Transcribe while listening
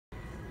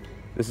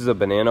This is a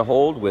banana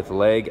hold with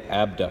leg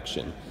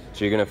abduction.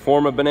 So you're gonna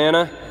form a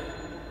banana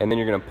and then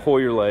you're gonna pull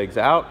your legs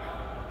out,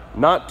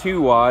 not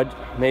too wide,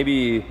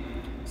 maybe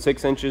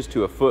 6 inches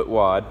to a foot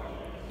wide,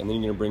 and then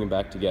you're gonna bring them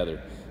back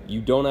together. You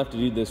don't have to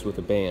do this with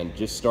a band.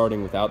 Just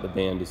starting without the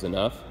band is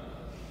enough.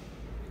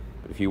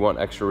 But if you want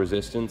extra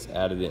resistance,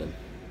 add it in.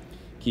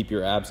 Keep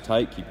your abs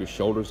tight, keep your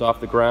shoulders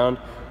off the ground,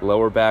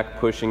 lower back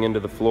pushing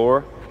into the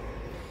floor,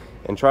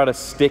 and try to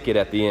stick it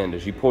at the end.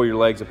 As you pull your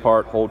legs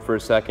apart, hold for a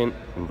second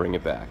and bring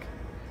it back.